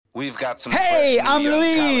We've got some. Hey, I'm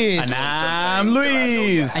Luis. And I'm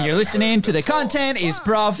Luis. And you're listening to the Content is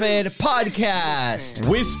Profit podcast.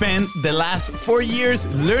 We've spent the last 4 years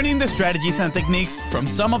learning the strategies and techniques from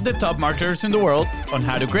some of the top marketers in the world on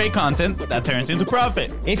how to create content that turns into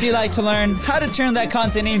profit. If you'd like to learn how to turn that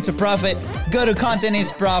content into profit, go to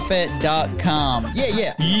contentisprofit.com.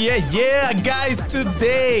 Yeah, guys,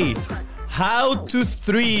 today, how to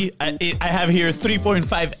I have here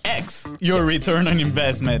 3.5x your return on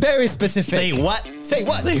investment. Very specific. Say what? Say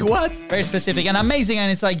what? Say what? Very specific and amazing, and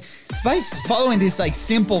it's like Spice following this like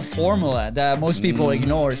simple formula that most people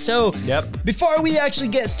ignore. So before we actually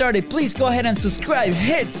get started, please go ahead and subscribe.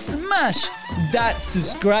 Smash that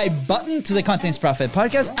subscribe button to the Content is Profit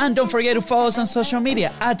podcast, and don't forget to follow us on social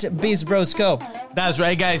media at BizBrosCo. That's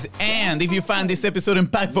right, guys. And if you find this episode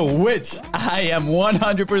impactful, which I am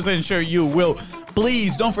 100% sure you will,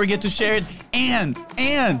 please don't forget to share it and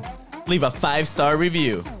leave a 5-star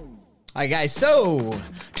review. All right, guys, so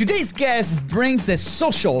today's guest brings the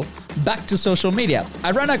social back to social media.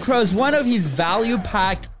 I ran across one of his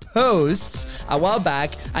value-packed posts a while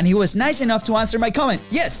back, and he was nice enough to answer my comment.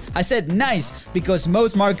 Yes, I said nice because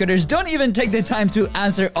most marketers don't even take the time to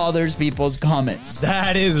answer other people's comments.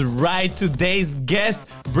 That is right. Today's guest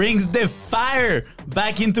brings the fire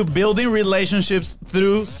back into building relationships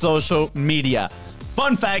through social media.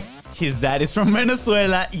 Fun fact, his dad is from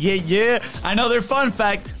Venezuela. Yeah. Another fun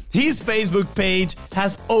fact, his Facebook page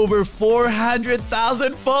has over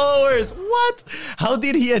 400,000 followers. What? How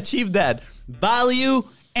did he achieve that? Value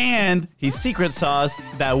and his secret sauce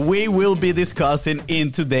that we will be discussing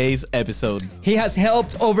in today's episode. He has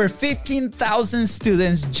helped over 15,000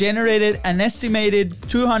 students, generated an estimated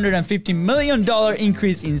 $250 million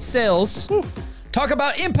increase in sales. Talk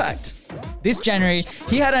about impact. This January,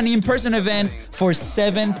 he had an in-person event for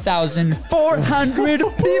 7,400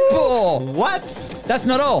 people. What? That's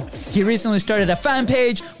not all. He recently started a fan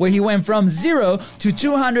page where he went from 0 to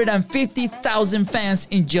 250,000 fans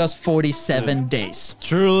in just 47 days.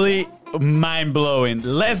 Truly mind-blowing.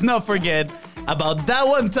 Let's not forget about that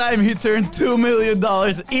one time he turned $2 million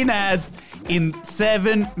in ads in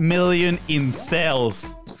 $7 million in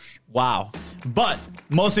sales. Wow. But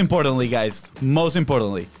most importantly, guys,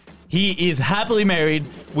 he is happily married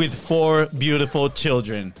with 4 beautiful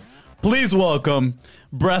children. Please welcome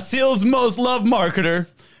Brazil's most loved marketer,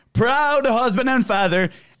 proud husband and father,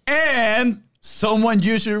 and someone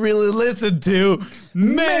you should really listen to,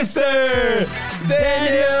 Mr.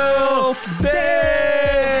 Daniel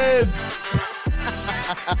Dan.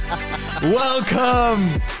 Welcome.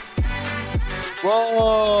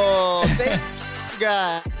 Whoa, thank you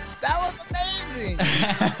guys. That was amazing.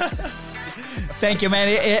 Thank you,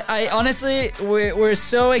 man. I honestly, we're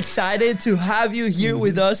so excited to have you here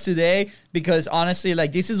with us today because honestly,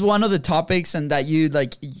 like this is one of the topics and that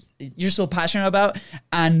you're so passionate about,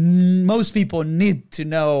 and most people need to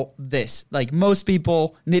know this. Like most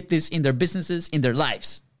people need this in their businesses, in their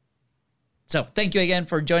lives. So thank you again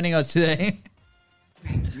for joining us today.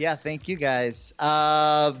 Yeah, thank you guys.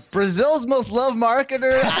 Brazil's most loved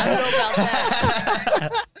marketer. I don't know about that.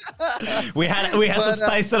 we had to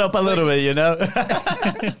spice it up a little bit, you know.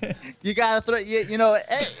 You gotta throw.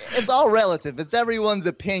 It's all relative. It's everyone's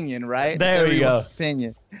opinion, right? There we go.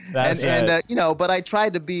 Opinion. That's right. And but I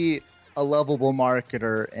tried to be a lovable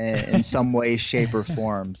marketer in some way, shape, or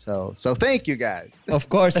form. So thank you guys. Of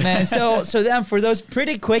course, man. So then for those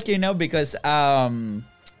pretty quick, because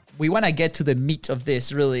we want to get to the meat of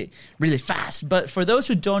this really, really fast. But for those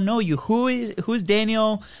who don't know you, who's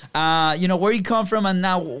Daniel? Where you come from, and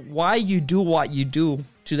now why you do what you do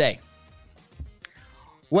today.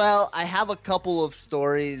 Well, I have a couple of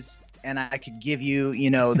stories, and I could give you,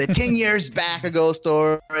 the 10 years back ago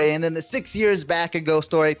story, and then the 6 years back ago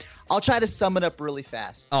story. I'll try to sum it up really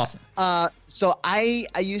fast. Awesome. So I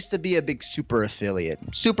used to be a big super affiliate.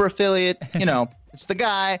 Super affiliate, it's the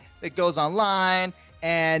guy that goes online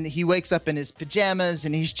and he wakes up in his pajamas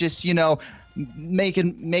and he's just,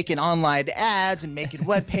 making online ads and making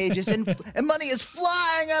web pages and money is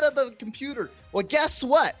flying out of the computer. Well, guess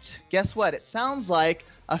what? It sounds like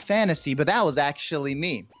a fantasy, but that was actually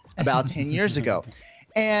me about 10 years ago.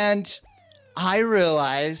 And I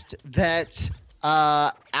realized that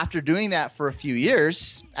after doing that for a few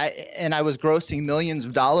years, I was grossing millions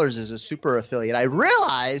of dollars as a super affiliate, I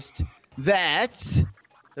realized that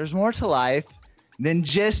there's more to life than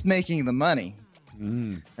just making the money.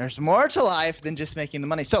 There's more to life than just making the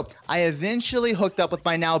money. So I eventually hooked up with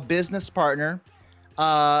my now business partner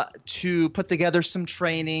to put together some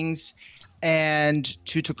trainings and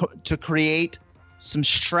to create some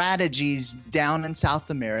strategies down in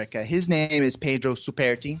South America. His name is Pedro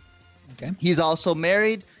Superti. Okay. He's also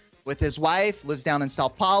married with his wife, lives down in Sao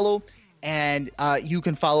Paulo. And you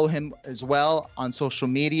can follow him as well on social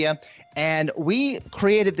media. And we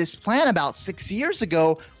created this plan about 6 years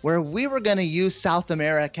ago where we were going to use South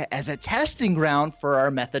America as a testing ground for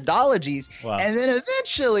our methodologies. Wow. And then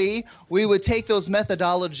eventually we would take those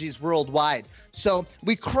methodologies worldwide. So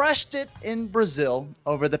we crushed it in Brazil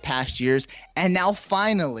over the past years. And now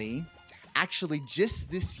finally, actually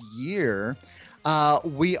just this year,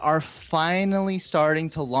 we are finally starting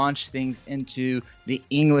to launch things into the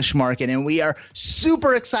English market. And we are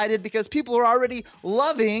super excited because people are already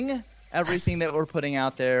loving everything that we're putting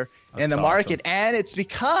out there in the market. Awesome. And it's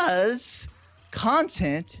because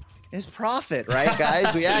content is profit, right,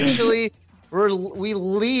 guys? We actually we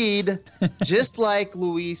lead just like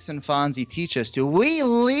Luis and Fonzie teach us to. We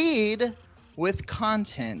lead with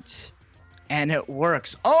content. And it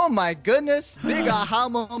works. Oh my goodness. Big aha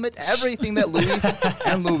moment. Everything that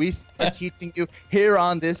Luis are teaching you here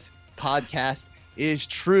on this podcast is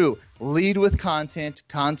true. Lead with content.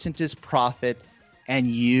 Content is profit.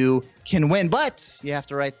 And you can win. But you have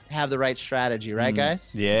to have the right strategy, right,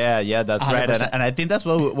 guys? Yeah, that's 100%. right. And I think that's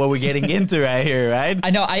what we're getting into right here, right? I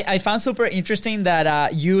know. I found super interesting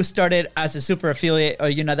that you started as a super affiliate,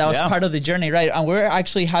 or that was part of the journey, right? And we're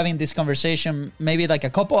actually having this conversation maybe like a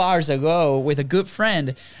couple hours ago with a good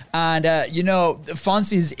friend, and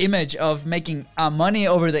Fonzie's image of making money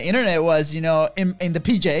over the internet was in the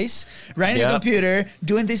PJs, running a computer,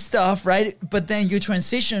 doing this stuff, right? But then you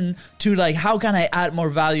transition to like, how can I add more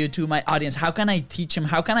value to my audience? How can I teach them?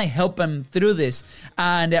 How can I help them through this?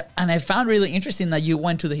 And I found really interesting that you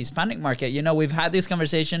went to the Hispanic market. We've had this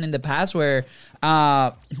conversation in the past where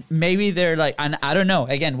maybe they're like, and I don't know,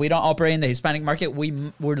 again, we don't operate in the Hispanic market.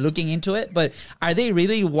 We're looking into it, but are they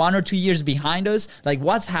really 1 or 2 years behind us? Like,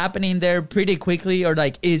 what's happening there pretty quickly? Or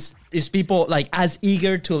like, is people like as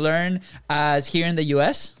eager to learn as here in the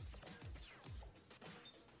US?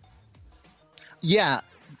 Yeah.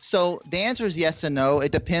 So the answer is yes and no.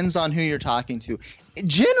 It depends on who you're talking to.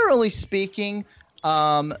 Generally speaking,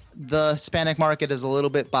 the Hispanic market is a little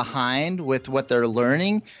bit behind with what they're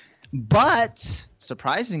learning, but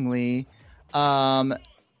surprisingly, and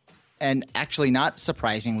actually not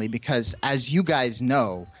surprisingly, because as you guys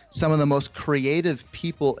know, some of the most creative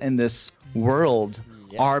people in this world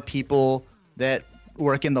are people that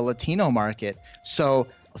work in the Latino market. So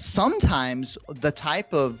sometimes the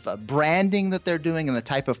type of branding that they're doing and the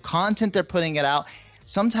type of content they're putting it out,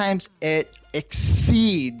 sometimes it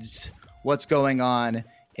exceeds what's going on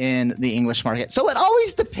in the English market. So it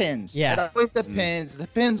always depends. Yeah. It always depends. It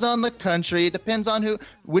depends on the country. It depends on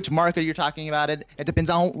which market you're talking about. It depends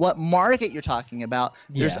on what market you're talking about.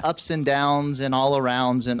 There's ups and downs and all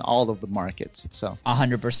arounds in all of the markets. So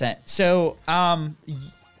 100%. So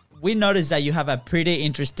we noticed that you have a pretty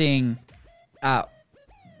interesting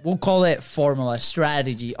we'll call it formula,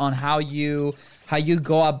 strategy on how you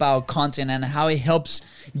go about content and how it helps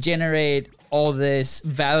generate all this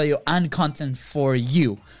value and content for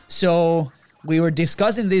you. So we were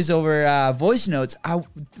discussing this over voice notes.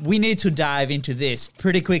 We need to dive into this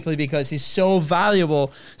pretty quickly because it's so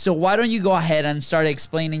valuable. So why don't you go ahead and start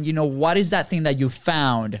explaining, what is that thing that you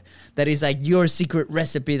found that is like your secret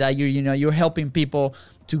recipe that you're helping people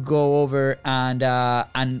to go over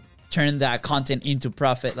and turn that content into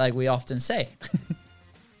profit, like we often say.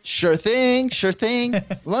 Sure thing.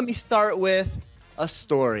 Let me start with a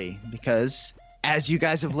story, because as you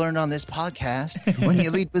guys have learned on this podcast, when you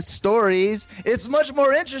lead with stories, it's much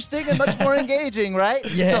more interesting and much more engaging, right?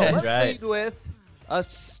 Yes. So let's lead with a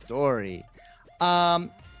story. The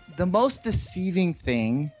most deceiving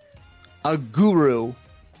thing a guru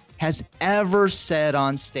has ever said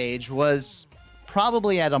on stage was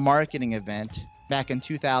probably at a marketing event back in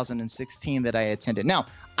 2016 that I attended. Now,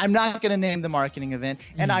 I'm not going to name the marketing event,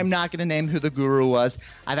 and I'm not going to name who the guru was.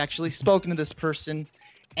 I've actually spoken to this person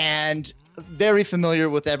and very familiar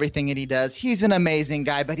with everything that he does. He's an amazing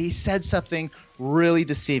guy, but he said something really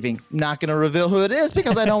deceiving. I'm not going to reveal who it is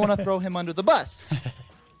because I don't want to throw him under the bus.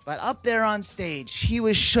 But up there on stage, he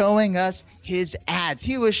was showing us his ads.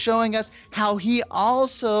 He was showing us how he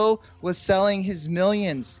also was selling his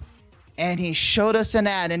millions. And he showed us an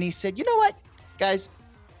ad, and he said, you know what, guys,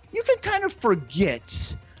 you can kind of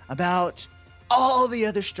forget about all the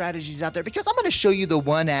other strategies out there because I'm going to show you the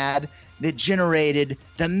one ad that generated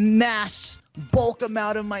the mass bulk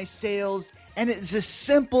amount of my sales. And it's a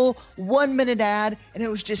simple 1-minute ad. And it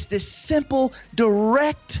was just this simple,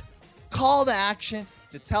 direct call to action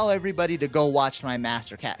to tell everybody to go watch my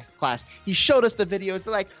master class. He showed us the videos.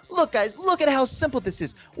 They're like, look, guys, look at how simple this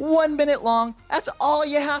is. 1 minute long. That's all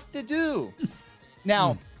you have to do.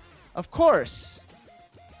 Now, of course,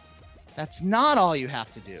 That's not all you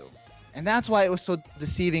have to do. And that's why it was so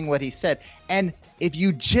deceiving what he said. And if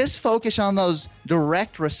you just focus on those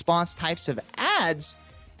direct response types of ads,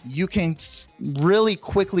 you can really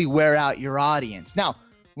quickly wear out your audience. Now,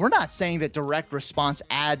 we're not saying that direct response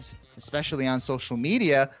ads, especially on social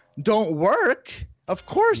media, don't work. Of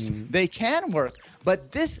course, they can work.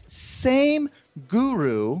 But this same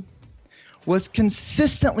guru was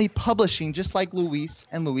consistently publishing, just like Luis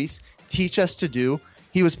and Luis teach us to do.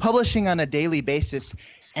 He was publishing on a daily basis,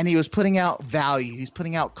 and he was putting out value. He's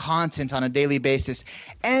putting out content on a daily basis.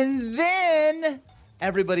 And then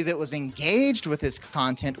everybody that was engaged with his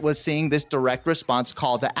content was seeing this direct response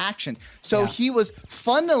call to action. So he was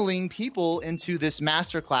funneling people into this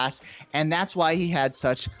masterclass, and that's why he had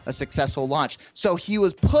such a successful launch. So he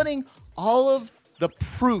was putting all of the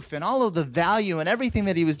proof and all of the value and everything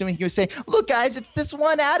that he was doing. He was saying, look, guys, it's this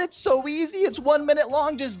one ad. It's so easy. It's 1 minute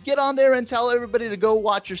long. Just get on there and tell everybody to go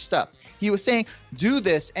watch your stuff. He was saying, do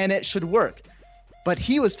this and it should work. But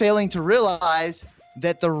he was failing to realize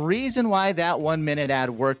that the reason why that 1 minute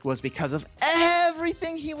ad worked was because of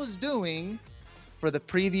everything he was doing for the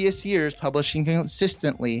previous years, publishing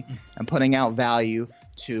consistently and putting out value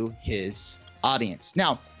to his audience.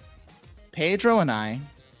 Now, Pedro and I,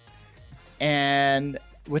 and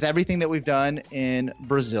with everything that we've done in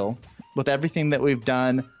Brazil, with everything that we've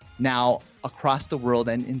done now across the world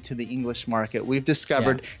and into the English market, we've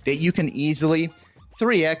discovered that you can easily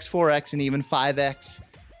 3x, 4x, and even 5x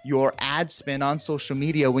your ad spend on social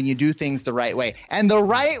media when you do things the right way. And the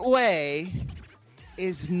right way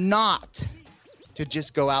is not to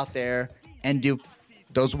just go out there and do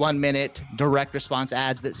those 1 minute direct response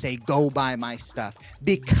ads that say, go buy my stuff.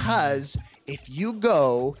 Because if you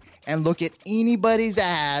go and look at anybody's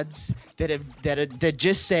ads that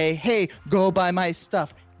just say, hey, go buy my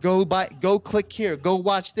stuff, go click here, go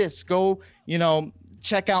watch this, go,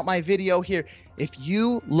 check out my video here. If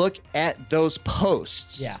you look at those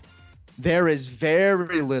posts, there is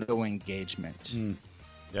very little engagement.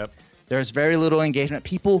 Yep. There's very little engagement.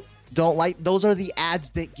 People don't like, those are the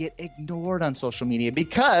ads that get ignored on social media,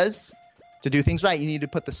 because to do things right, you need to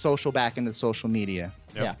put the social back into social media.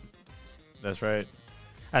 Yep. Yeah. That's right.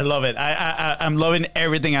 I love it. I'm loving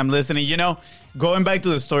everything I'm listening. Going back to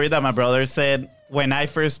the story that my brother said, when I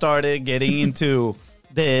first started getting into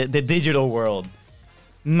the digital world,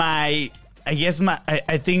 I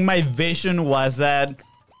think my vision was that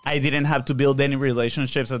I didn't have to build any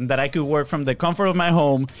relationships and that I could work from the comfort of my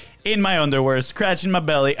home in my underwear, scratching my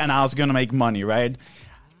belly, and I was going to make money, right?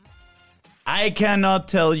 I cannot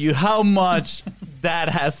tell you how much that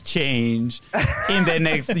has changed in the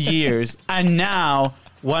next years. And now,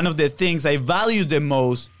 one of the things I value the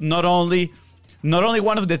most, not only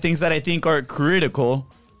one of the things that I think are critical,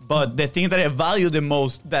 but the thing that I value the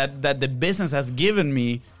most that the business has given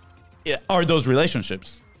me are those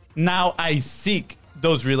relationships. Now I seek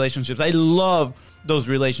those relationships. I love those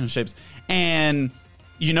relationships. And,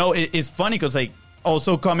 it's funny because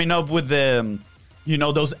also coming up with the,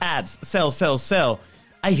 those ads, sell.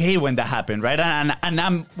 I hate when that happens, right? And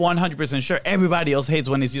I'm 100% sure everybody else hates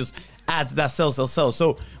when it's just ads that sell.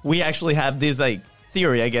 So we actually have this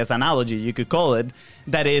theory, I guess, analogy, you could call it,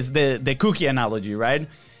 that is the cookie analogy, right?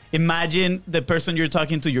 Imagine the person you're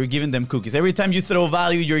talking to, you're giving them cookies. Every time you throw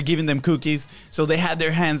value, you're giving them cookies. So they have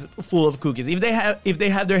their hands full of cookies. If they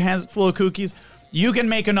have their hands full of cookies, you can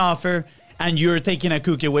make an offer and you're taking a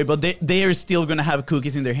cookie away, but they are still going to have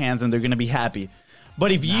cookies in their hands and they're going to be happy.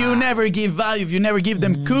 But if you never give value, if you never give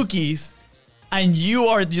them cookies, and you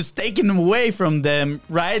are just taking them away from them,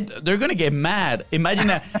 right? They're gonna get mad. Imagine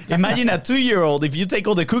a 2-year-old. If you take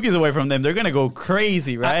all the cookies away from them, they're gonna go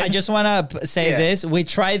crazy, right? I just wanna say this. We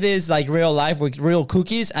tried this real life with real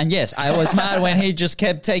cookies, and yes, I was mad when he just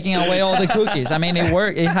kept taking away all the cookies. I mean, it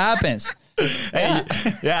worked. It happens.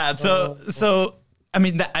 Yeah. So I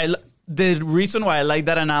mean, the reason why I like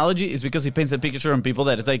that analogy is because it paints a picture on people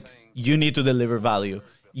that it's you need to deliver value.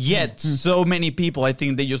 Yet, so many people, I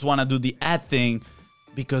think they just want to do the ad thing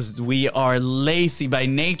because we are lazy by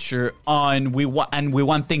nature and we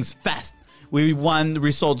want things fast. We want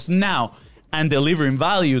results now. And delivering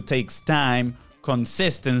value takes time,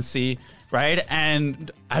 consistency, right? And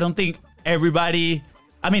I don't think everybody,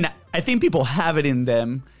 I think people have it in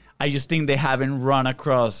them. I just think they haven't run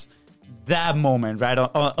across that moment, right?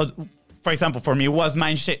 For example, for me, it was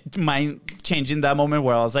mind changing that moment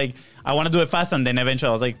where I was I want to do it fast. And then eventually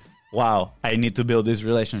I was wow, I need to build these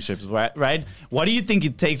relationships, right? What do you think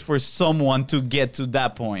it takes for someone to get to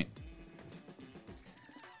that point?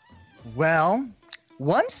 Well,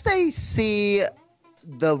 once they see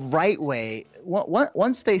the right way,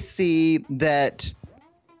 once they see that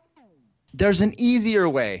there's an easier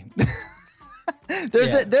way.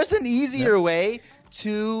 There's an easier way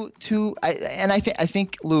I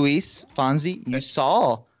think Luis Fonzi, you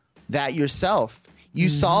saw that yourself. You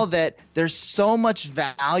saw that there's so much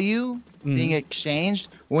value being exchanged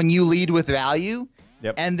when you lead with value.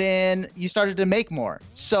 Yep. And then you started to make more.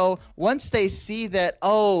 So once they see that,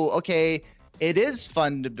 oh, okay, it is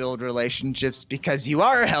fun to build relationships because you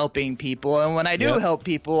are helping people. And when I do help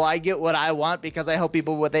people, I get what I want because I help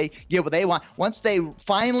people what they get what they want. Once they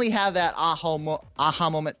finally have that aha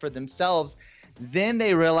moment for themselves, then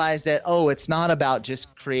they realize that, oh, it's not about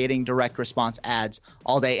just creating direct response ads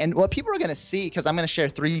all day. And what people are going to see, because I'm going to share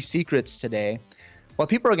 3 secrets today, what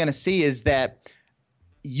people are going to see is that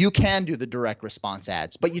you can do the direct response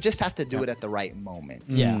ads, but you just have to do it at the right moment.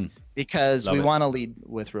 Yeah. Because Love we it. want to lead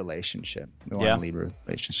with relationship. We want to lead with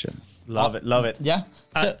relationship. Love it. Yeah.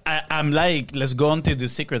 So, I'm like, let's go on to the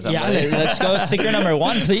secrets. I'm yeah, like- let's go. Secret number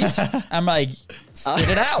 1, please. I'm like, spit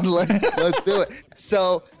it out. Let's do it.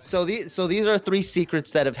 So these are 3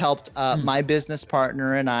 secrets that have helped my business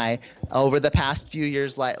partner and I over the past few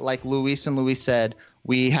years. Like Luis and Luis said,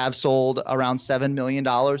 we have sold around $7 million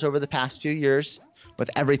over the past few years with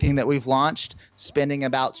everything that we've launched, spending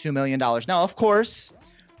about $2 million. Now, of course,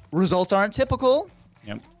 results aren't typical.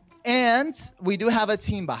 Yep. And we do have a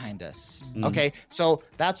team behind us. Okay. So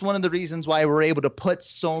that's one of the reasons why we're able to put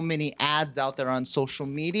so many ads out there on social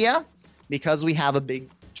media, because we have a big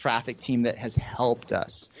traffic team that has helped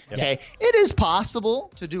us. Okay. It is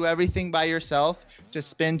possible to do everything by yourself, to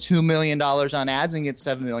spend $2 million on ads and get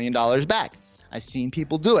 $7 million back. I've seen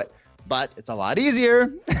people do it, but it's a lot easier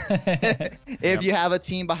if you have a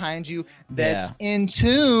team behind you that's in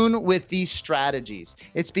tune with these strategies.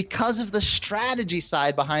 It's because of the strategy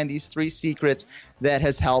side behind these 3 secrets that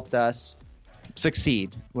has helped us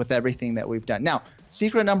succeed with everything that we've done. Now,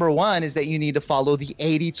 secret number 1 is that you need to follow the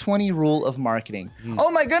 80-20 rule of marketing.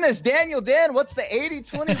 Oh my goodness, Dan, what's the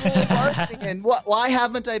 80-20 rule of marketing, and why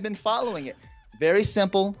haven't I been following it? Very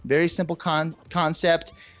simple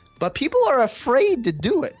concept, but people are afraid to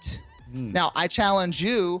do it. Now, I challenge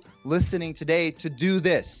you listening today to do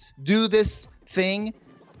this thing,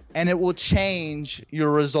 and it will change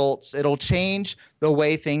your results. It'll change the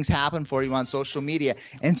way things happen for you on social media.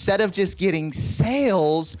 Instead of just getting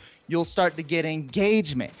sales, you'll start to get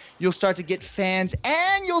engagement. You'll start to get fans,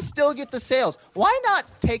 and you'll still get the sales. Why not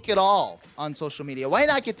take it all on social media? Why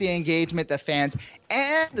not get the engagement, the fans,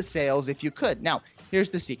 and the sales if you could? Now, here's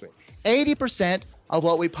the secret. 80% of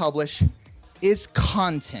what we publish is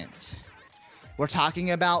content. We're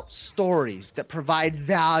talking about stories that provide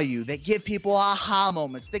value, that give people aha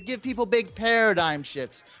moments, that give people big paradigm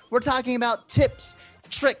shifts. We're talking about tips,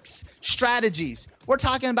 tricks, strategies. We're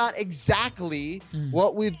talking about exactly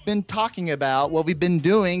what we've been talking about, what we've been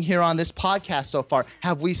doing here on this podcast so far.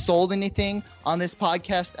 Have we sold anything on this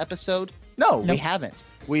podcast episode? No, we haven't.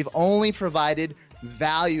 We've only provided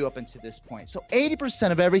value up until this point. So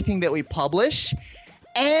 80% of everything that we publish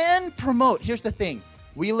and promote, here's the thing.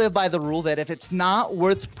 We live by the rule that if it's not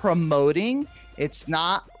worth promoting, it's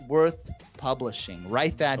not worth publishing.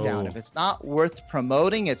 Write that down. If it's not worth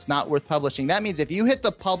promoting, it's not worth publishing. That means if you hit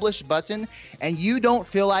the publish button and you don't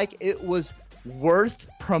feel like it was worth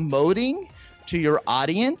promoting to your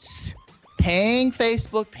audience, paying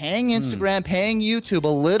Facebook, paying Instagram, paying YouTube a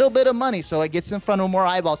little bit of money so it gets in front of more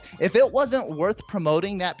eyeballs. If it wasn't worth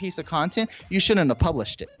promoting that piece of content, you shouldn't have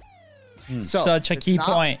published it. So such a key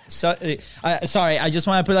point. So, sorry, I just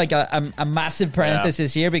want to put like a massive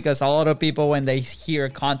parenthesis here, because a lot of people, when they hear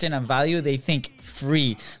content and value, they think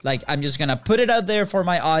free. Like, I'm just going to put it out there for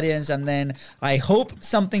my audience, and then I hope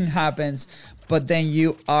something happens. But then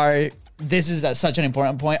this is such an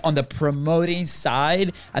important point. On the promoting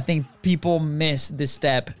side, I think people miss this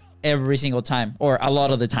step every single time, or a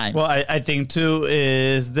lot of the time. Well, I think too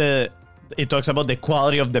is it talks about the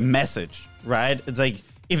quality of the message, right? It's like,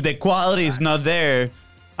 if the quality is not there,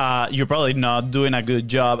 you're probably not doing a good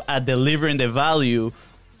job at delivering the value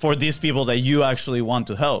for these people that you actually want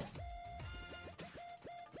to help.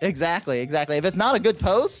 Exactly. If it's not a good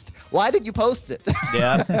post, why did you post it?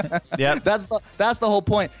 Yeah. That's the whole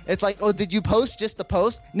point. It's like, oh, did you post just the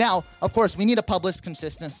post? Now, of course, we need to publish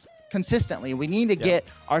consistently. We need to get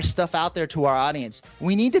our stuff out there to our audience.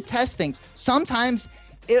 We need to test things. Sometimes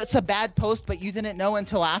it's a bad post, but you didn't know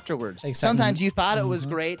until afterwards. Exactly. Sometimes you thought it was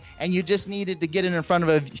great, and you just needed to get it in front of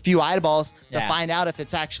a few eyeballs to find out if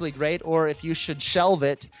it's actually great, or if you should shelve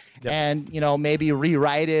it and maybe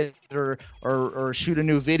rewrite it or shoot a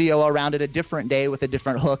new video around it a different day with a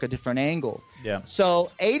different hook, a different angle. Yeah.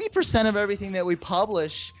 So 80% of everything that we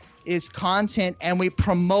publish is content, and we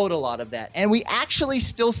promote a lot of that, and we actually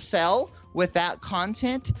still sell with that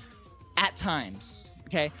content. at times.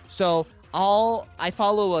 Okay, so I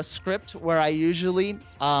follow a script where I usually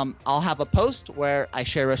I'll have a post where I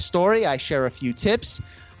share a story, I share a few tips,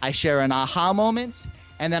 I share an aha moment,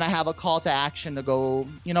 and then I have a call to action to go,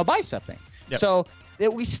 buy something. Yep. So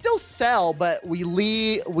we still sell, but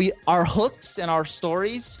we our hooks and our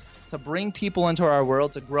stories to bring people into our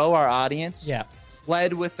world, to grow our audience. Yeah.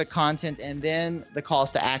 Led with the content, and then the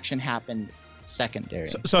calls to action happened secondary.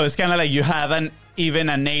 So it's kind of like you have even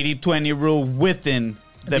an 80-20 rule within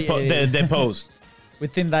the post.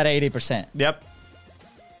 Within that 80%. Yep.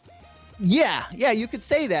 Yeah, you could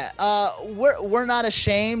say that. We're not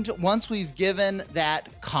ashamed once we've given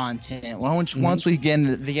that content, once we've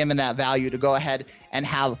given that value, to go ahead and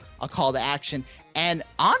have a call to action. And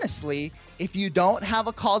honestly, if you don't have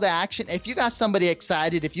a call to action, if you got somebody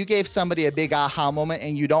excited, if you gave somebody a big aha moment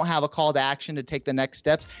and you don't have a call to action to take the next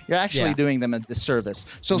steps, you're actually doing them a disservice.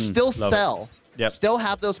 So still sell, still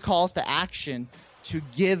have those calls to action to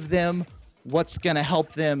give them what's going to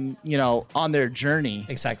help them, on their journey.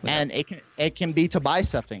 Exactly. And it can be to buy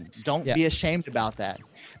something. Don't be ashamed about that.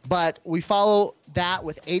 But we follow that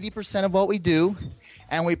with 80% of what we do,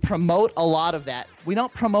 and we promote a lot of that. We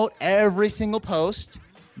don't promote every single post,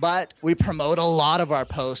 but we promote a lot of our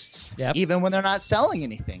posts, even when they're not selling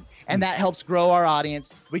anything. And that helps grow our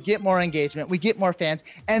audience. We get more engagement. We get more fans.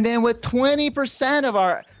 And then with 20%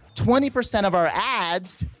 of our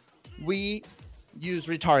ads, we use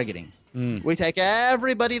retargeting. We take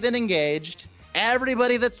everybody that engaged,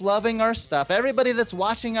 everybody that's loving our stuff, everybody that's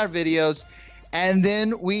watching our videos, and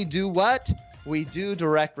then we do what? We do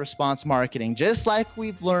direct response marketing, just like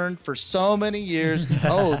we've learned for so many years.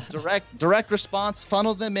 Direct response,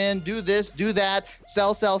 funnel them in, do this, do that,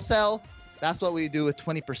 sell. That's what we do with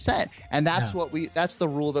 20%. And that's that's the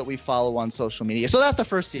rule that we follow on social media. So that's the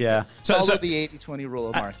first secret. Yeah. Follow the 80-20 rule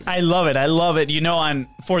of marketing. I love it. And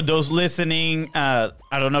for those listening, I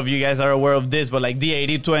don't know if you guys are aware of this, but like the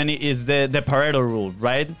 80-20 is the Pareto rule,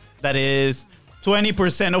 right? That is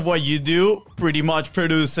 20% of what you do pretty much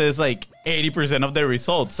produces like 80% of the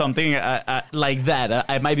results, something like that.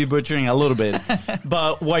 I might be butchering a little bit.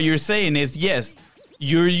 But what you're saying is, yes,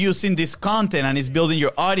 you're using this content and it's building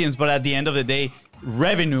your audience, but at the end of the day,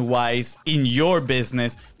 revenue-wise, in your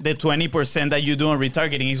business, the 20% that you do on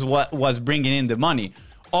retargeting is what was bringing in the money.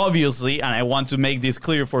 Obviously, and I want to make this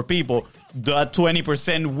clear for people, that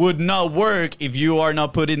 20% would not work if you are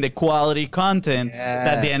not putting the quality content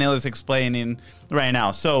that Daniel is explaining right now.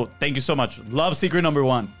 So thank you so much. Love secret number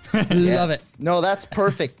one. Love it. No, that's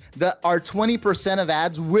perfect. Our 20% of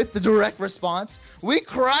ads with the direct response, we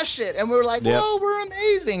crush it, and we're like, whoa, we're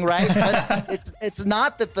amazing, right? But it's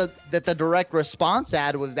not that the direct response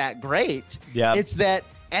ad was that great. Yeah. It's that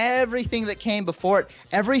everything that came before it,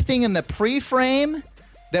 everything in the pre-frame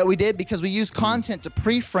that we did, because we use content to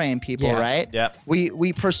pre-frame people, right? Yeah.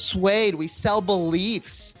 We persuade, we sell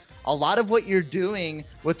beliefs. A lot of what you're doing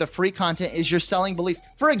with the free content is you're selling beliefs.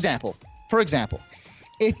 For example,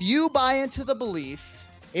 if you buy into the belief,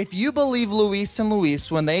 if you believe Luis and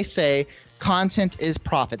Luis when they say content is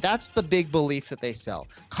profit, that's the big belief that they sell.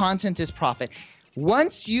 Content is profit.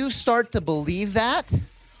 Once you start to believe that,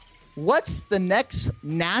 what's the next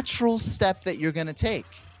natural step that you're going to take?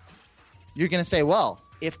 You're going to say, well,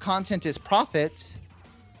 if content is profit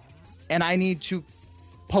and I need to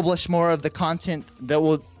publish more of the content that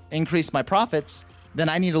will increase my profits, then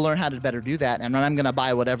I need to learn how to better do that. And then I'm going to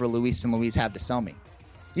buy whatever Luis and Luis have to sell me.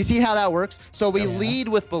 You see how that works? So we lead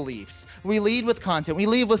with beliefs. We lead with content. We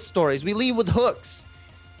lead with stories. We lead with hooks.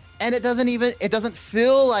 And it doesn't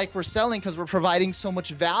feel like we're selling because we're providing so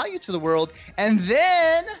much value to the world. And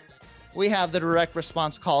then we have the direct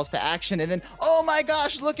response calls to action. And then, oh my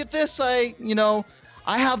gosh, look at this. I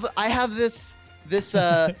have this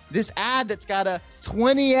ad that's got a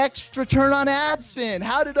 20x return on ad spend.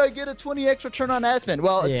 How did I get a 20x return on ad spend?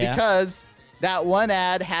 Well, it's because that one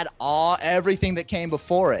ad had everything that came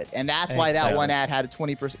before it. And that's why that one ad had a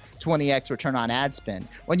 20x return on ad spend.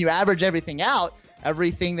 When you average everything out,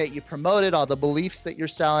 everything that you promoted, all the beliefs that you're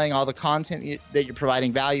selling, all the content that you're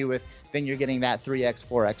providing value with, then you're getting that 3x,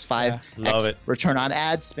 4x, 5x return on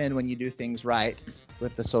ad spend when you do things right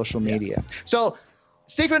with the social media. So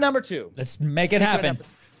secret number 2. Let's make it happen.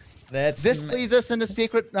 This leads us into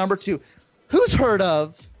secret number 2. Who's heard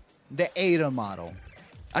of the AIDA model?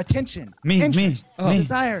 Attention, interest,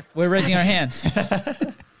 desire. We're raising our hands.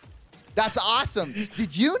 That's awesome.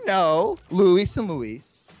 Did you know, Luis and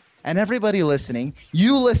Luis, and everybody listening,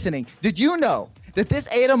 did you know that this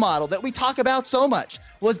AIDA model that we talk about so much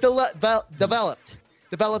was developed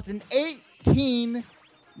in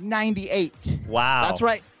 1898? Wow. That's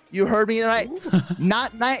right. You heard me right.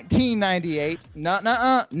 Not 1998. Not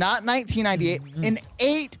 1998. In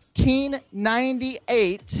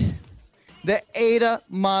 1898, the Ada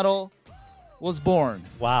model was born.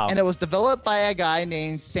 Wow. And it was developed by a guy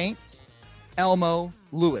named Saint Elmo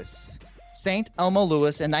Lewis. Saint Elmo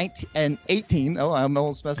Lewis in 18. Oh, I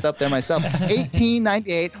almost messed up there myself.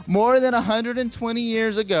 1898, more than 120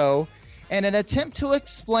 years ago. In an attempt to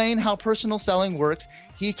explain how personal selling works,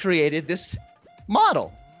 he created this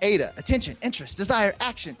model. Ada, attention, interest, desire,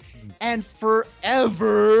 action. And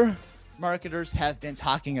forever, marketers have been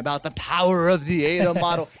talking about the power of the Ada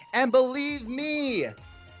model. And believe me,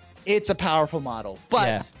 it's a powerful model.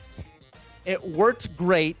 But it worked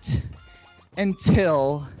great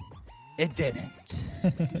until it didn't.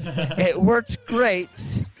 It worked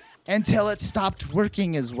great until it stopped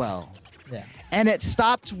working as well. Yeah. And it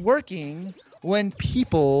stopped working when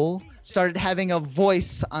people started having a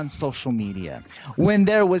voice on social media, when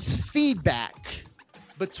there was feedback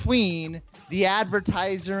between the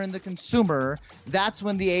advertiser and the consumer. That's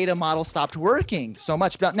when the Ada model stopped working so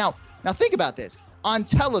much. But now think about this. On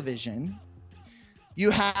television,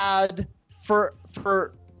 you had for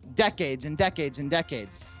decades and decades and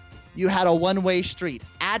decades, you had a one-way street.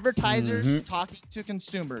 Advertisers talking to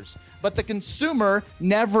consumers, but the consumer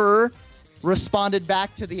never responded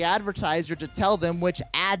back to the advertiser to tell them which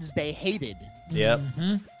ads they hated. Yep.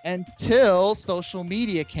 Until social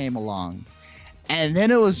media came along. And then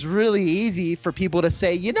it was really easy for people to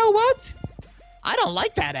say, you know what? I don't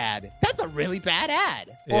like that ad. That's a really bad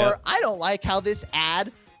ad. Yeah. Or I don't like how this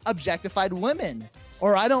ad objectified women.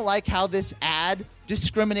 Or I don't like how this ad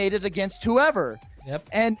discriminated against whoever. Yep.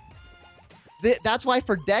 And that's why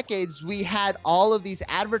for decades we had all of these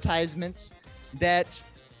advertisements that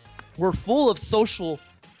were full of social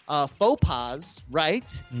faux pas,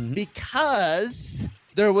 right? Because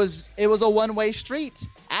it was a one-way street.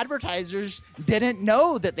 Advertisers didn't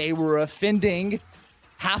know that they were offending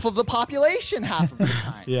half of the population half of the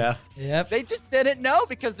time. Yeah. Yep. They just didn't know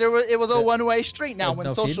because it was a one-way street. Now, when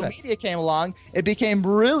no social feedback. media came along, it became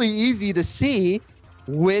really easy to see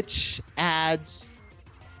which ads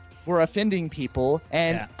were offending people,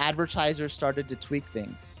 and advertisers started to tweak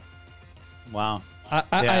things. Wow.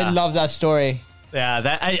 I love that story. Yeah,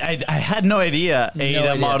 that I had no idea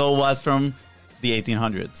Ada idea. model was from the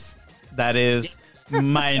 1800s. That is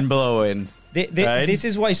mind blowing. Right? This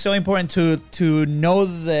is why it's so important to know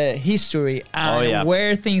the history and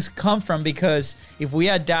where things come from, because if we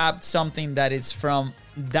adapt something that is from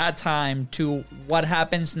that time to what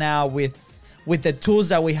happens now with the tools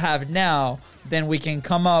that we have now, then we can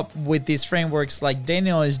come up with these frameworks like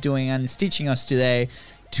Daniel is doing and is teaching us today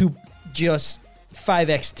to just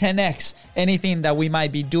 5x, 10x anything that we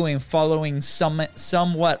might be doing, following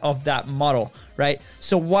somewhat of that model, right?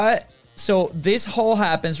 So this whole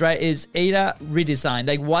happens, right, is Ada redesigned.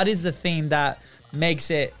 Like, what is the thing that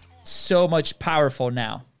makes it so much powerful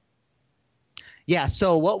now? Yeah,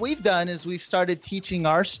 so what we've done is we've started teaching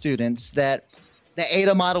our students that the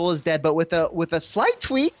Ada model is dead, but with a slight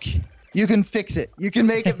tweak, you can fix it. You can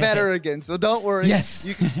make it better again. So don't worry. Yes.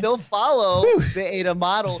 You can still follow the Ada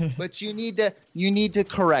model, but you need to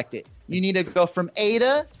correct it. You need to go from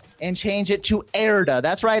Ada and change it to Erda.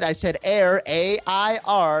 That's right. I said Air,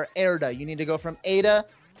 A-I-R, Erda. You need to go from Ada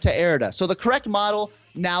to Erda. So the correct model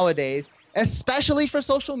nowadays, especially for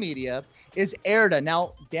social media, is Erda.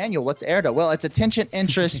 Now, Daniel, what's Erda? Well, it's attention,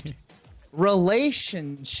 interest,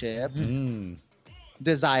 relationship,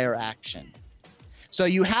 desire, action. So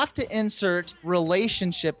you have to insert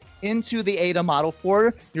relationship into the Ada model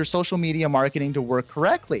for your social media marketing to work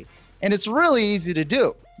correctly. And it's really easy to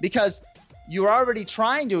do because you're already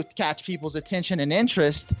trying to catch people's attention and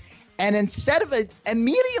interest. And instead of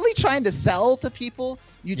immediately trying to sell to people,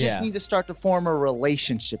 you just need to start to form a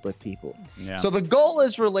relationship with people. Yeah. So the goal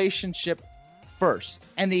is relationship first.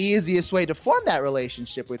 And the easiest way to form that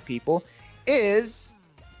relationship with people is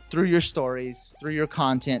through your stories, through your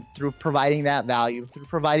content, through providing that value, through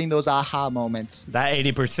providing those aha moments. That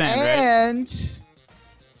 80%, right? And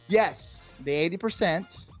yes, the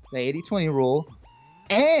 80%, the 80-20 rule.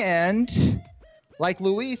 And like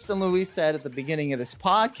Luis said at the beginning of this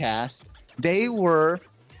podcast, they were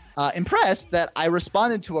impressed that I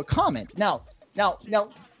responded to a comment. Now, don't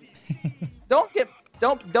get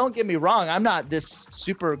me wrong. I'm not this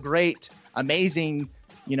super great, amazing,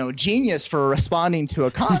 genius for responding to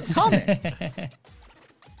a comment.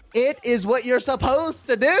 It is what you're supposed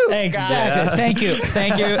to do. Exactly.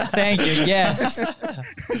 Yeah. Thank you. Yes.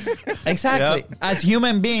 Exactly. Yep. As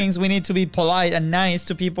human beings, we need to be polite and nice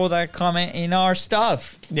to people that comment in our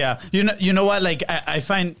stuff. Yeah. You know what? Like, I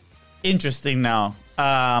find interesting now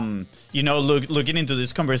looking into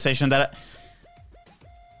this conversation, that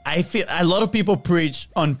I feel a lot of people preach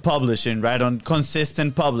on publishing, right? On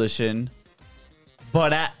consistent publishing.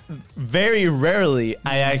 But very rarely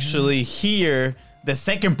I actually hear the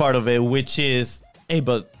second part of it, which is, hey,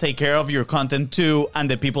 but take care of your content too, and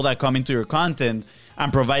the people that come into your content,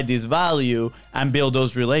 and provide this value and build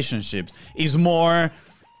those relationships. It's more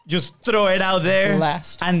just throw it out there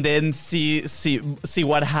and then see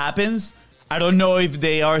what happens. I don't know if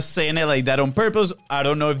they are saying it like that on purpose. I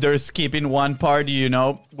don't know if they're skipping one part, we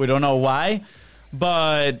don't know why.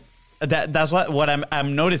 But that's what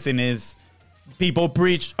I'm noticing is people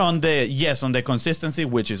preach on the consistency,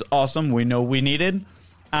 which is awesome. We know we need it,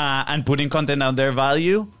 and putting content on their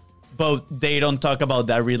value, but they don't talk about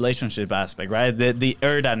that relationship aspect, right? The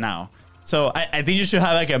ERDA now. So I think you should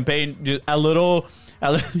have a campaign, a little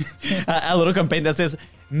campaign that says,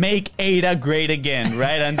 make ADA great again,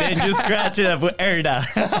 right? And then just scratch it up with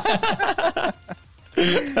ERDA.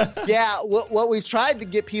 Yeah, what we've tried to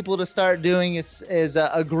get people to start doing is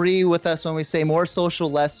agree with us when we say more social,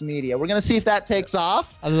 less media. We're gonna see if that takes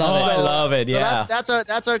off. I love it. Yeah, so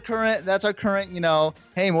that's our current.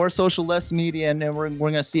 Hey, more social, less media, and then we're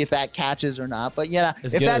gonna see if that catches or not. But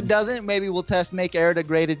if that doesn't, maybe we'll test make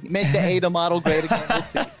the ADA model great again. We'll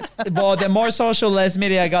see. Well, the more social, less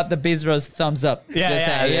media, I got the Bizros thumbs up.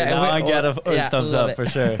 I got a thumbs up for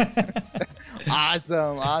sure.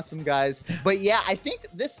 Awesome guys. But I think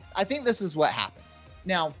this is what happens.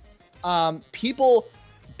 Now, people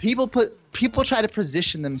try to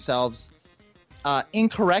position themselves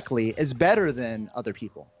incorrectly as better than other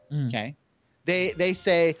people. Okay, they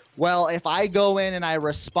say, well, if I go in and I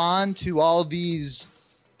respond to all these,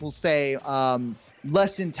 we'll say,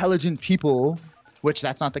 less intelligent people, which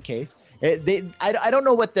that's not the case. I don't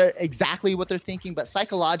know what they're thinking, but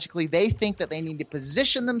psychologically they think that they need to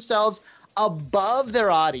position themselves above their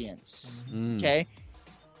audience. Okay,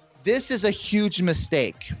 this is a huge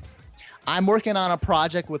mistake. I'm working on a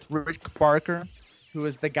project with Rick Barker, who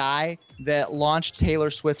is the guy that launched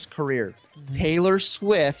Taylor Swift's career. Taylor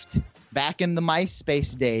Swift, back in the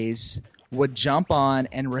MySpace days, would jump on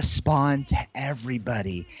and respond to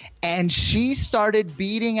everybody, and she started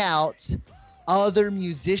beating out other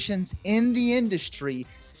musicians in the industry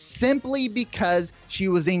simply because she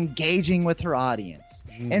was engaging with her audience.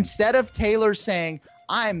 Instead of Taylor saying,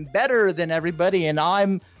 I'm better than everybody and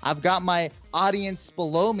I've got my audience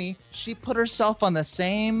below me, she put herself on the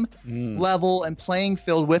same level and playing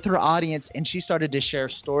field with her audience, and she started to share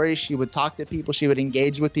stories. She would talk to people, she would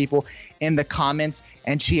engage with people in the comments,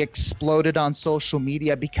 and she exploded on social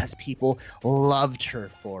media because people loved her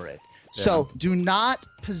for it. So do not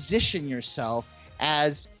position yourself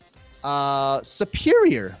as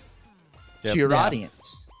superior to your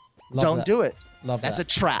audience. Don't do it. That's a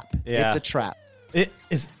trap. Yeah. It's a trap. It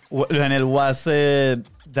is when it was that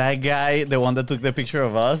guy, the one that took the picture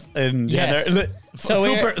of us, and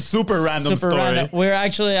super random story. We're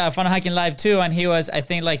actually Fun Hacking Live too, and he was, I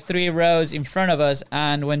think, like 3 rows in front of us.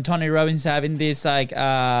 And when Tony Robbins having this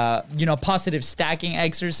positive stacking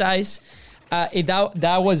exercise,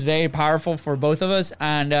 that was very powerful for both of us.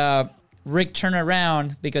 And Rick turned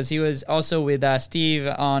around because he was also with Steve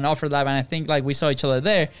on Offer Lab, and I think like we saw each other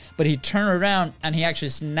there, but he turned around and he actually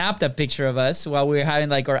snapped a picture of us while we were having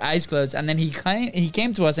like our eyes closed, and then he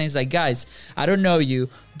came to us and he's like, guys, I don't know you,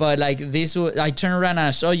 but like I turned around and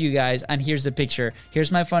I saw you guys, and here's the picture,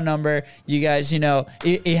 here's my phone number, you guys,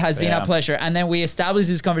 it has been a pleasure. And then we established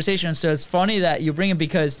this conversation. So it's funny that you bring it,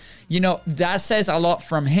 because that says a lot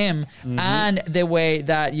from him, and the way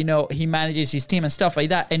that he manages his team and stuff like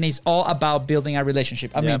that, and it's all about building a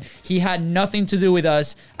relationship. I mean, he had nothing to do with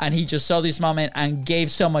us, and he just saw this moment and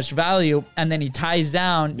gave so much value, and then he ties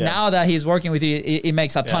down. Now that he's working with you, it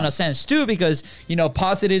makes a ton of sense too, because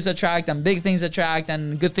positives attract and big things attract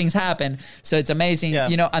and good things happen. So it's amazing,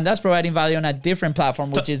 and that's providing value on a different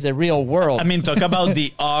platform, which is the real world. I mean, talk about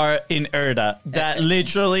the R in ERDA. That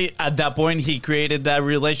literally at that point he created that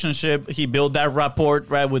relationship, he built that rapport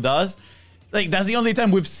right with us. Like, that's the only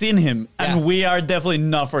time we've seen him, and we are definitely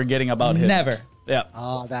not forgetting about him. Never. Yeah.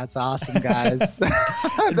 Oh, that's awesome, guys.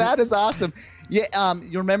 That is awesome. Yeah.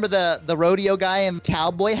 You remember the rodeo guy in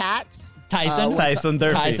cowboy hat? Tyson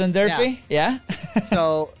Durfee. Tyson Durfee. Yeah.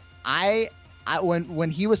 So I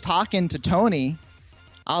when he was talking to Tony,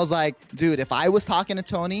 I was like, dude, if I was talking to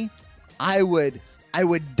Tony, I would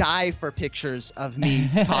die for pictures of me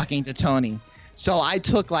talking to Tony. So I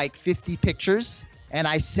took like 50 pictures. And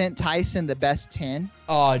I sent Tyson the best 10.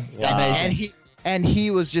 Oh, amazing. And he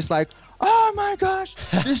was just like, oh my gosh,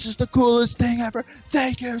 this is the coolest thing ever.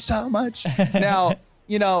 Thank you so much. Now,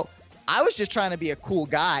 I was just trying to be a cool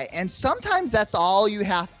guy. And sometimes that's all you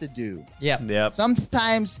have to do. Yeah. Yep.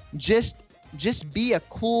 Sometimes just be a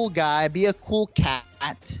cool guy, be a cool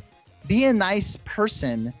cat, be a nice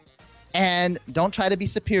person, and don't try to be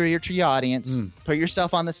superior to your audience. Put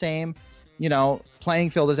yourself on the same, playing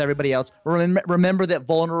field as everybody else. Remember that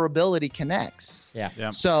vulnerability connects. Yeah.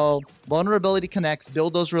 Yeah. So vulnerability connects,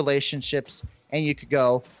 build those relationships, and you could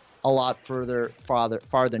go a lot farther.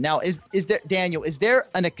 Now, is there, Daniel, is there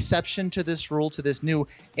an exception to this rule, to this new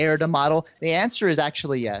ERDA model? The answer is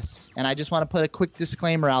actually yes. And I just want to put a quick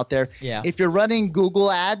disclaimer out there. Yeah. If you're running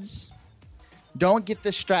Google ads, don't get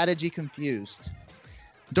this strategy confused.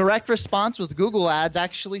 Direct response with Google ads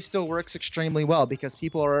actually still works extremely well because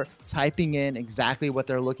people are typing in exactly what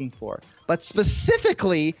they're looking for. But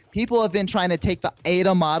specifically, people have been trying to take the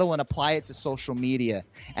AIDA model and apply it to social media.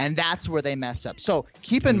 And that's where they mess up. So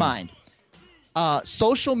keep in mind,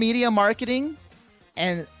 social media marketing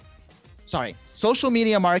and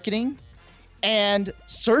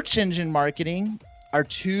search engine marketing are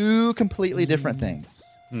two completely different things.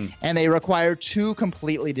 And they require two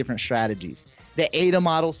completely different strategies. The AIDA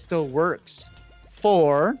model still works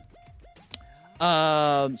for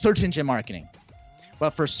search engine marketing.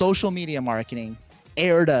 But for social media marketing,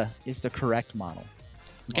 ERDA is the correct model.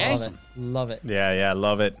 Okay? Love it. Yeah,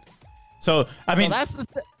 love it. So, I mean, so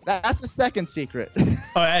that's the second secret. oh,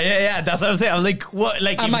 yeah, that's what I'm saying. I'm like, what?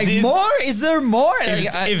 Like, I'm like, more? Is there more?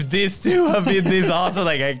 If these two have been this awesome,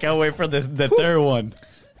 like, I can't wait for the third one.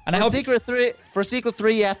 And for Secret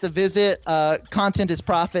 3, you have to visit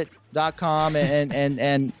contentisprofit.com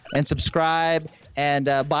and subscribe and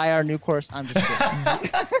buy our new course. I'm just kidding.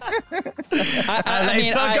 I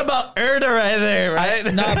mean, talk about ERDA right there, right?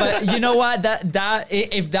 No, but you know what? That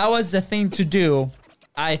if that was the thing to do,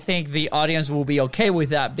 I think the audience will be okay with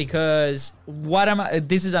that because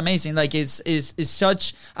this is amazing. Like is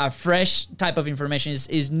such a fresh type of information.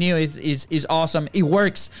 Is new. Is awesome. It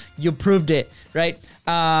works. You proved it, right?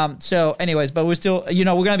 So, anyways, but we're still, we're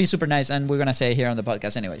gonna be super nice and we're gonna say it here on the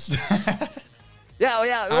podcast, anyways.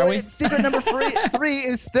 Yeah. Are we? Secret number three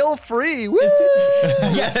is still free. Woo!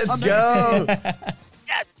 Yes, let's go.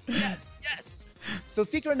 Yes. So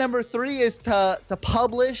secret number 3 is to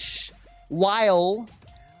publish while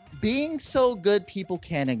being so good people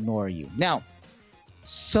can't ignore you. Now,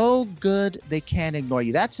 so good they can't ignore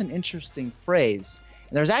you. That's an interesting phrase.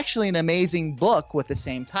 And there's actually an amazing book with the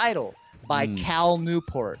same title by Cal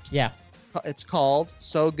Newport. Yeah. It's called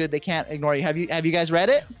So Good They Can't Ignore You. Have you guys read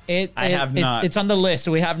it? I have not. It's on the list.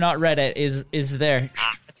 We have not read it. Is there?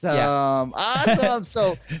 Awesome.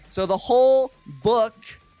 So the whole book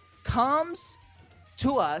comes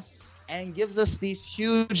to us and gives us these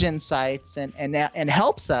huge insights and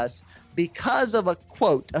helps us because of a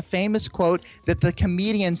famous quote that the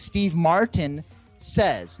comedian Steve Martin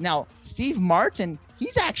says. Now, Steve Martin,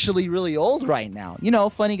 he's actually really old right now.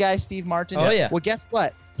 Funny guy Steve Martin. Oh, yeah. Well, guess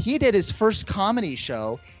what? He did his first comedy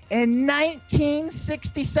show in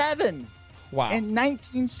 1967. Wow. In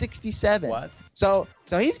 1967. What? So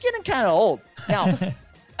he's getting kind of old. Now,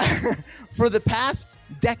 for the past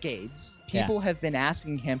decades, people have been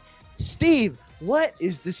asking him, Steve, what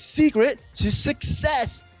is the secret to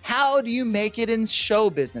success? How do you make it in show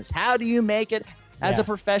business? How do you make it as a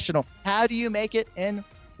professional? How do you make it in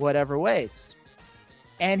whatever ways?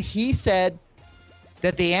 And he said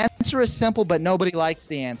that the answer is simple, but nobody likes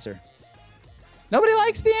the answer. Nobody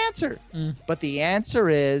likes the answer. But the answer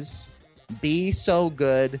is be so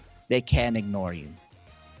good they can't ignore you.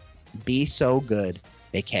 Be so good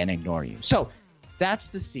they can't ignore you. So that's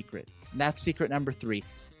the secret. That's secret number 3.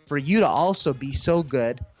 For you to also be so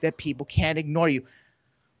good that people can't ignore you.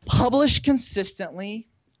 Publish consistently,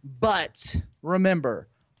 but remember,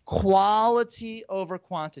 quality over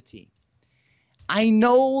quantity. I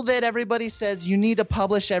know that everybody says you need to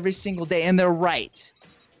publish every single day, and they're right.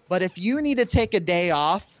 But if you need to take a day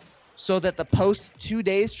off so that the post 2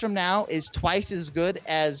 days from now is twice as good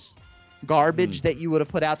as garbage that you would have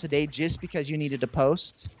put out today just because you needed to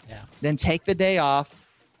post, then take the day off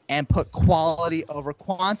and put quality over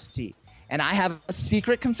quantity. And I have a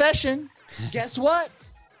secret confession. Guess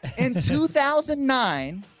what? In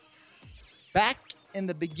 2009, back in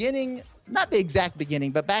the beginning, not the exact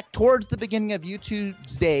beginning, but back towards the beginning of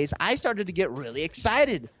YouTube's days, I started to get really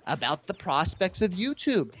excited about the prospects of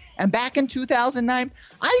YouTube. And back in 2009,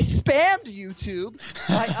 I spammed YouTube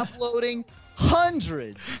by uploading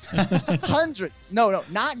hundreds, no,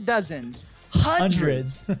 not dozens,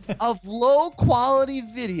 hundreds of low-quality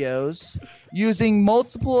videos using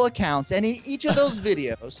multiple accounts. And in each of those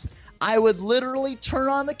videos, I would literally turn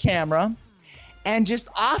on the camera and just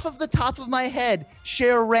off of the top of my head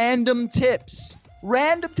share random tips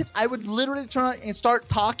random tips. I would literally turn on and start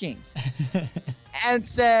talking. And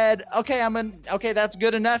said, okay, okay, that's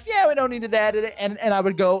good enough. Yeah, we don't need to edit it. And I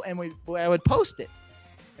would go and I would post it.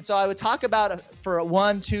 And so I would talk about it for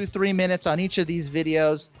 1, 2, 3 minutes on each of these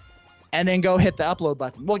videos and then go hit the upload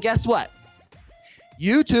button. Well, guess what?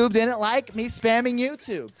 YouTube didn't like me spamming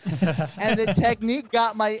YouTube. And the technique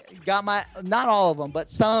got my, not all of them, but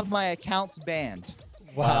some of my accounts banned.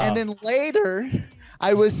 Wow. And then later,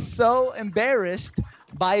 I was so embarrassed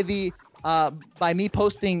by me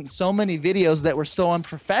posting so many videos that were so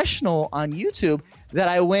unprofessional on YouTube that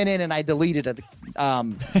I went in and I deleted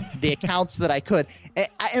the accounts that I could.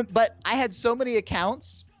 But I had so many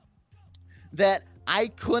accounts that I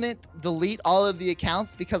couldn't delete all of the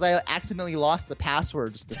accounts because I accidentally lost the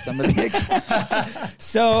passwords to some of the accounts.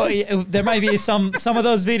 So there might be some of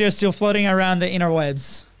those videos still floating around the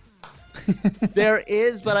interwebs. There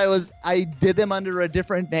is, but I did them under a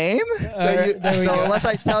different name. So unless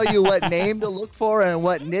I tell you what name to look for and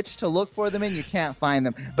what niche to look for them in, you can't find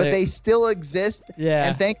them. But they still exist. Yeah.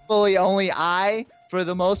 And thankfully, only I, for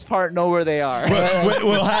the most part, know where they are.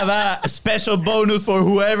 We'll have a special bonus for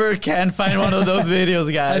whoever can find one of those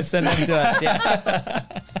videos, guys. Send them to us.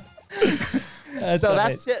 Yeah. So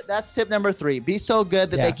that's tip number 3. Be so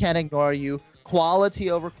good that they can't ignore you.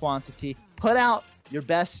 Quality over quantity. Put out your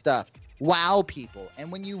best stuff. Wow people.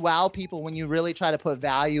 And when you wow people, when you really try to put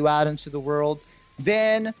value out into the world,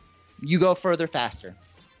 then you go further faster.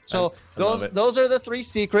 So those are the 3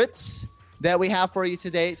 secrets that we have for you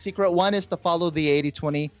today. Secret 1 is to follow the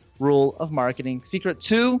 80-20 rule of marketing. Secret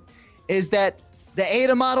 2 is that the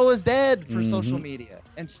AIDA model is dead for social media.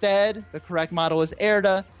 Instead, the correct model is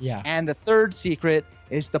AIRDA. Yeah. And the 3rd secret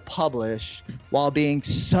is to publish while being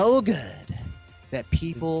so good that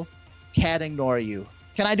people can't ignore you.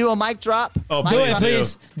 Can I do a mic drop? Oh, Do it,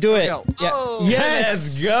 please. Do it. Go. Yeah. Oh.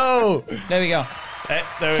 Yes. Let's go. There we go.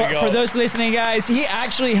 There we go. For those listening, guys, he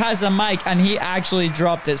actually has a mic and he actually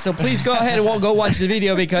dropped it. So please go ahead and go watch the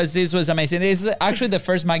video because this was amazing. This is actually the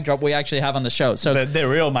first mic drop we actually have on the show. So the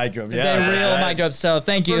real mic drop. Yeah. the real mic drop. So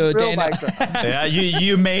thank you, Real Dana. mic drop. Yeah,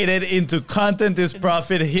 you made it into Content is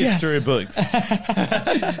Profit history books.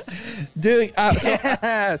 Dude, so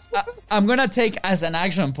Yes. I'm going to take as an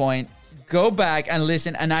action point, go back and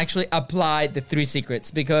listen and actually apply the 3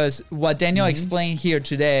 secrets because what Daniel explained here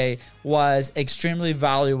today was extremely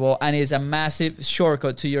valuable and is a massive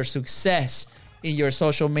shortcut to your success in your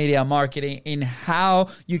social media marketing, in how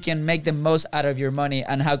you can make the most out of your money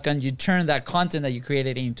and how can you turn that content that you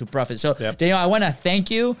created into profit. So Daniel, I want to thank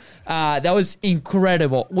you. That was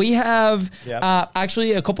incredible. We have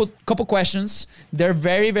actually a couple questions. They're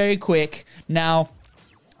very, very quick. Now,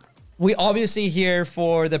 we obviously here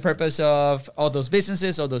for the purpose of all those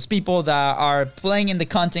businesses, all those people that are playing in the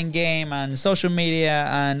content game and social media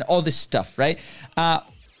and all this stuff, right?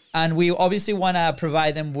 And we obviously want to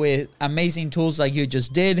provide them with amazing tools like you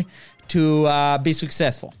just did to be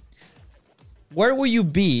successful. Where would you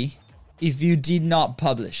be if you did not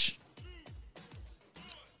publish?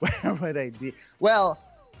 Where would I be? Well,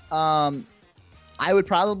 I would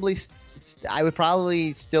probably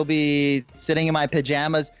still be sitting in my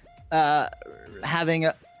pajamas, having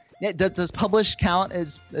a. Does publish count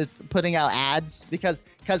as putting out ads? Because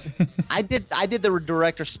I did the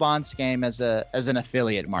direct response game as an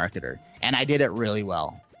affiliate marketer, and I did it really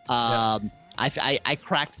well. I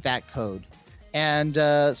cracked that code, and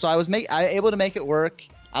so I was able to make it work.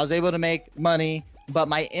 I was able to make money, but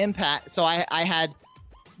my impact. So I had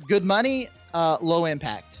good money, low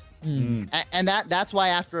impact. And that's why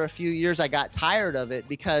after a few years I got tired of it,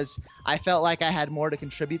 because I felt like I had more to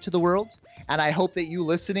contribute to the world. And I hope that you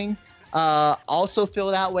listening also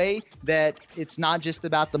feel that way, that it's not just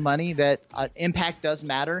about the money, that impact does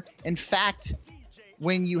matter. In fact,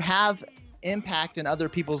 when you have impact in other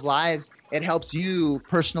people's lives, it helps you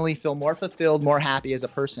personally feel more fulfilled, more happy as a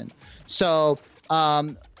person. So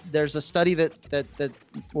there's a study that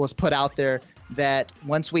was put out there that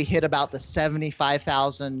once we hit about the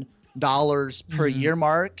 $75,000 per year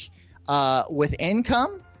mark with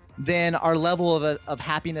income, then our level of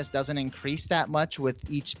happiness doesn't increase that much with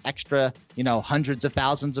each extra, hundreds of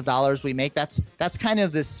thousands of dollars we make. That's kind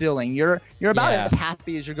of the ceiling. You're about as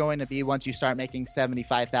happy as you're going to be once you start making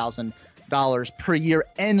 $75,000 per year,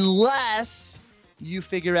 unless you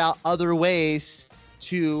figure out other ways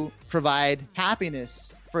to provide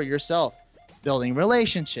happiness for yourself, building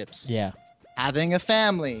relationships. Yeah. Having a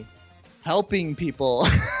family, helping people,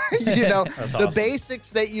 the basics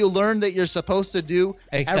that you learn that you're supposed to do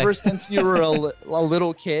ever since you were a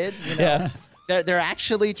little kid, they're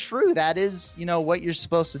actually true. That is, what you're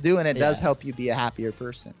supposed to do, and it does help you be a happier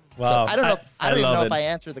person. Wow. I don't know. I don't even love know it. if I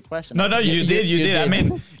answered the question. No, you did. I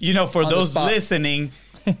mean, for On the those spot. listening,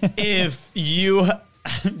 if you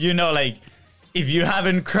like, if you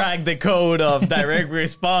haven't cracked the code of direct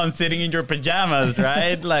response sitting in your pajamas,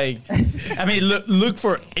 right? Like, I mean, look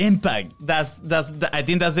for impact. I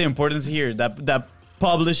think that's the importance here. That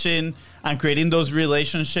publishing and creating those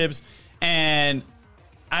relationships. And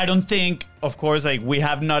I don't think, of course, like we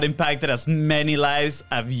have not impacted as many lives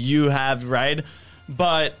as you have, right?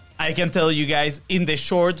 But I can tell you guys, in the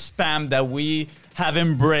short span that we have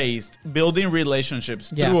embraced building relationships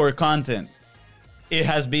through our content, it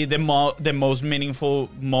has been the most meaningful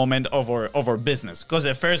moment of our business. Because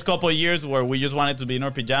the first couple of years where we just wanted to be in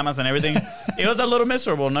our pajamas and everything, it was a little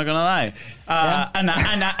miserable, not gonna lie. And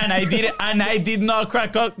I did not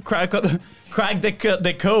crack the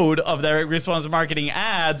code of direct response marketing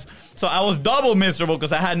ads. So I was double miserable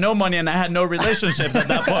because I had no money and I had no relationships at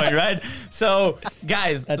that point, right? So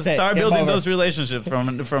guys, start building those relationships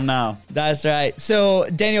from now. That's right. So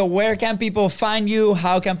Daniel, where can people find you?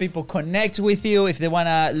 How can people connect with you if they want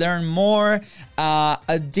to learn more?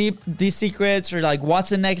 These secrets, or like what's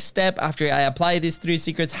the next step after I apply these 3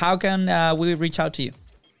 secrets? How can we reach out to you?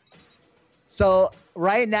 So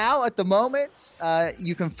right now, at the moment,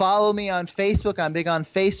 you can follow me on Facebook. I'm big on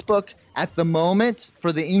Facebook at the moment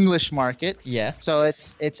for the English market. Yeah. So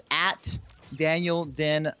it's at Daniel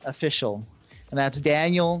Den Official, and that's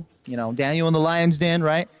Daniel. Daniel in the Lion's Den,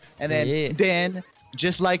 right? And then Den,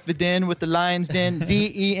 just like the den with the Lion's Den.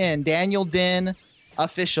 DEN, Daniel Den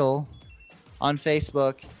Official on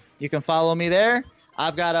Facebook. You can follow me there.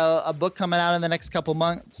 I've got a book coming out in the next couple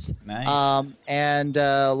months. Nice. And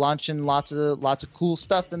launching lots of cool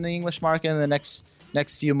stuff in the English market in the next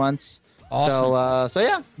few months. Awesome.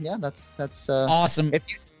 So yeah, that's awesome.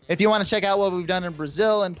 If you want to check out what we've done in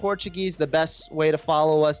Brazil and Portuguese, the best way to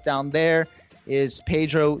follow us down there is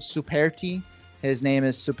Pedro Superti. His name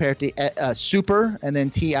is Superti, Super, and then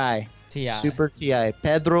Ti. Super Ti.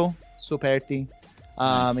 Pedro Superti.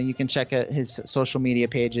 Nice. And you can check out his social media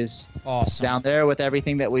pages Awesome. down there with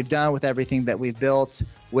everything that we've done, with everything that we've built,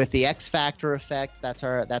 with the X Factor effect. That's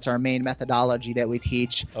our main methodology that we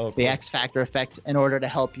teach. Oh, cool. The X Factor effect, in order to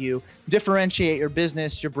help you differentiate your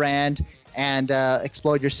business, your brand, and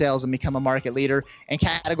explode your sales and become a market leader and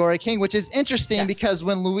category king, which is interesting because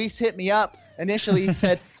when Luis hit me up initially, he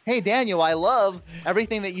said, "Hey, Daniel, I love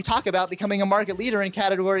everything that you talk about becoming a market leader and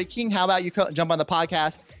category king. How about you jump on the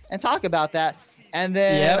podcast and talk about that?" And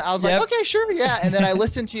then I was like, okay, sure, yeah. And then I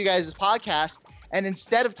listened to you guys' podcast, and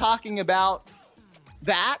instead of talking about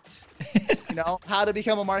that, how to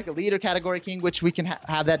become a market leader, category king, which we can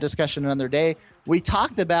have that discussion another day, we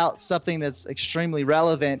talked about something that's extremely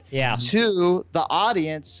relevant to the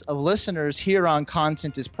audience of listeners here on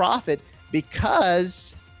Content is Profit,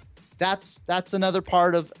 because that's another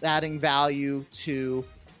part of adding value to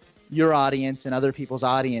your audience and other people's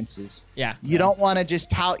audiences. Yeah. You don't want to just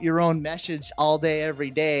tout your own message all day, every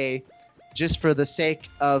day, just for the sake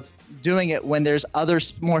of doing it, when there's other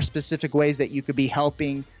more specific ways that you could be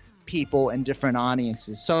helping people in different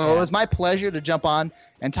audiences. So it was my pleasure to jump on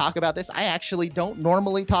and talk about this. I actually don't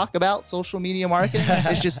normally talk about social media marketing.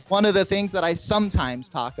 It's just one of the things that I sometimes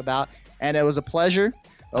talk about, and it was a pleasure.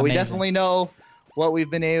 But we definitely know what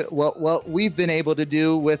we've been able to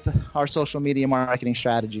do with our social media marketing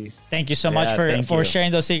strategies. Thank you so much for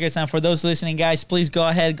sharing those secrets. And for those listening, guys, please go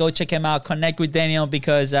ahead, go check him out, connect with Daniel,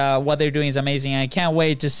 because what they're doing is amazing. I can't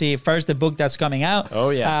wait to see first the book that's coming out. Oh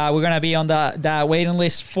yeah, we're gonna be on the waiting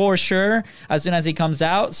list for sure as soon as it comes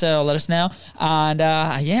out. So let us know. And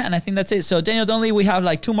and I think that's it. So Daniel Donnelly, we have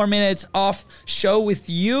like 2 more minutes off show with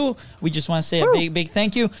you. We just want to say a big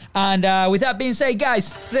thank you. And with that being said,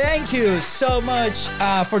 guys, thank you so much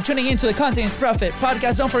for tuning into the Content is Profit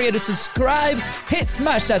podcast. Don't forget to subscribe,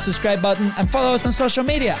 smash that subscribe button, and follow us on social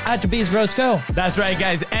media at BizBrosCo. That's right,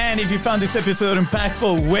 guys. And if you found this episode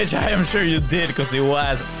impactful, which I am sure you did because it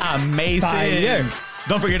was amazing,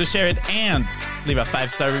 don't forget to share it and leave a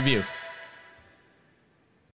 5-star review.